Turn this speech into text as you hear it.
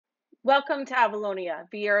Welcome to Avalonia,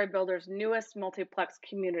 Viera Builder's newest multiplex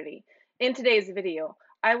community. In today's video,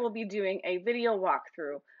 I will be doing a video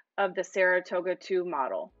walkthrough of the Saratoga II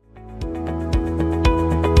model.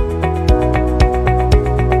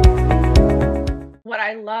 What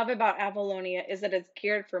I love about Avalonia is that it's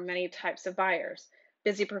geared for many types of buyers: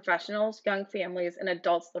 busy professionals, young families, and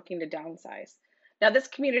adults looking to downsize. Now, this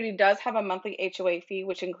community does have a monthly HOA fee,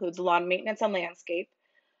 which includes lawn maintenance and landscape,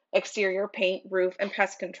 exterior paint, roof, and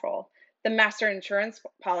pest control. The master insurance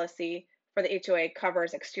policy for the HOA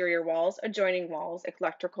covers exterior walls, adjoining walls,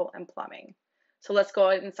 electrical, and plumbing. So let's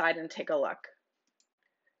go inside and take a look.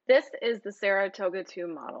 This is the Saratoga II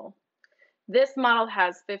model. This model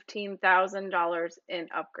has $15,000 in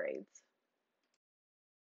upgrades.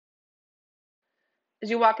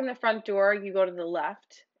 As you walk in the front door, you go to the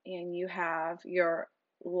left and you have your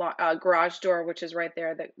garage door, which is right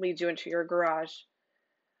there, that leads you into your garage.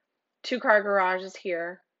 Two-car garage is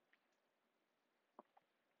here.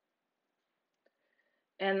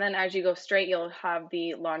 And then as you go straight, you'll have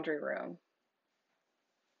the laundry room.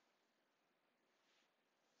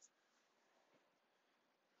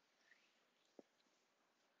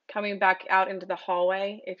 Coming back out into the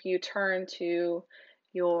hallway, if you turn to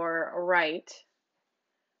your right,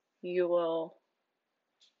 you will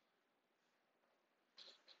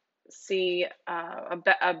see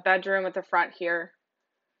a bedroom at the front here.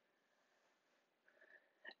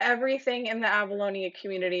 Everything in the Avalonia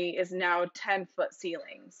community is now 10-foot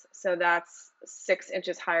ceilings, so that's 6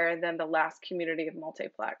 inches higher than the last community of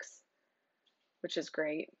multiplex, which is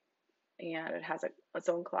great. And it has its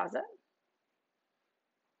own closet.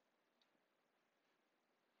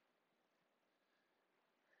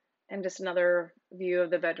 And just another view of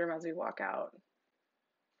the bedroom as we walk out.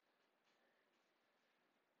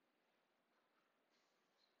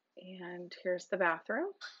 And here's the bathroom.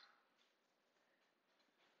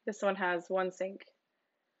 This one has one sink.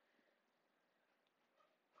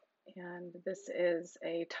 And this is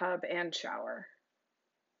a tub and shower.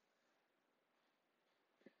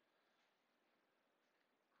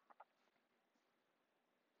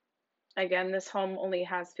 Again, this home only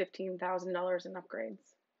has $15,000 in upgrades.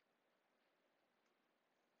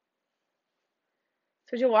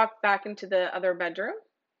 So as you walk back into the other bedroom,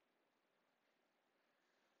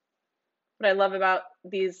 what I love about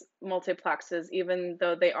these multiplexes, even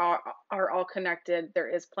though they are all connected, there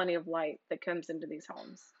is plenty of light that comes into these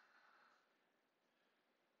homes.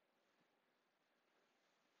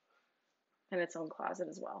 And its own closet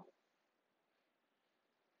as well.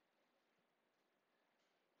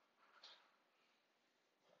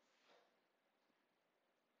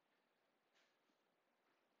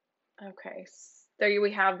 Okay, so there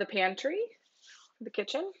we have the pantry, the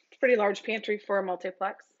kitchen. It's a pretty large pantry for a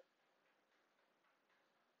multiplex.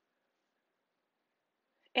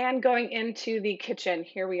 And going into the kitchen,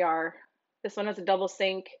 here we are. This one has a double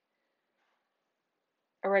sink,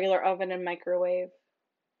 a regular oven and microwave,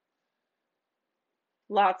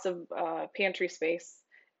 lots of pantry space,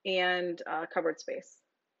 and cupboard space.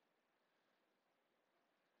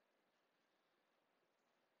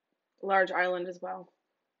 Large island as well.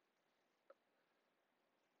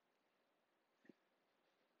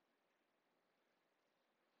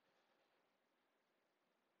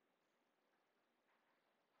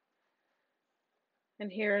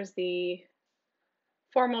 And here's the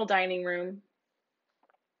formal dining room,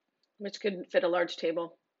 which could fit a large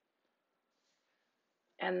table.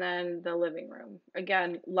 And then the living room.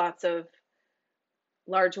 Again, lots of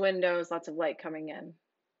large windows, lots of light coming in.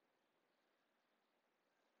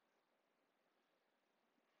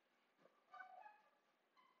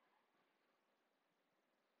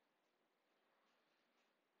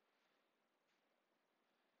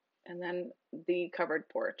 And then the covered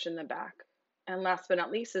porch in the back. And last but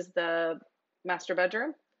not least is the master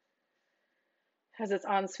bedroom. Has its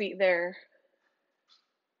ensuite there.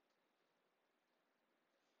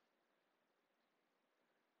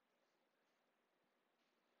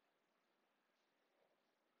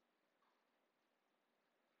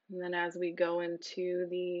 And then as we go into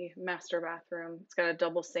the master bathroom, it's got a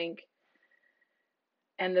double sink.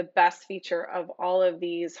 And the best feature of all of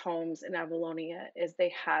these homes in Avalonia is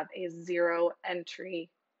they have a 0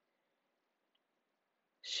 entry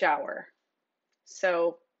shower.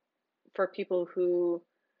 So for people who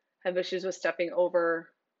have issues with stepping over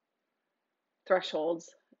thresholds,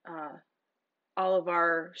 all of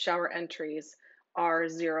our shower entries are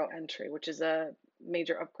 0 entry, which is a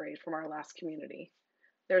major upgrade from our last community.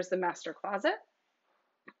 There's the master closet.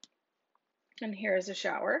 And here's a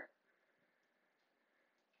shower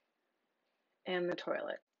and the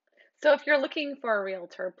toilet. So if you're looking for a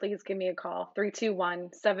realtor, please give me a call,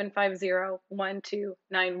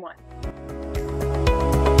 321-750-1291.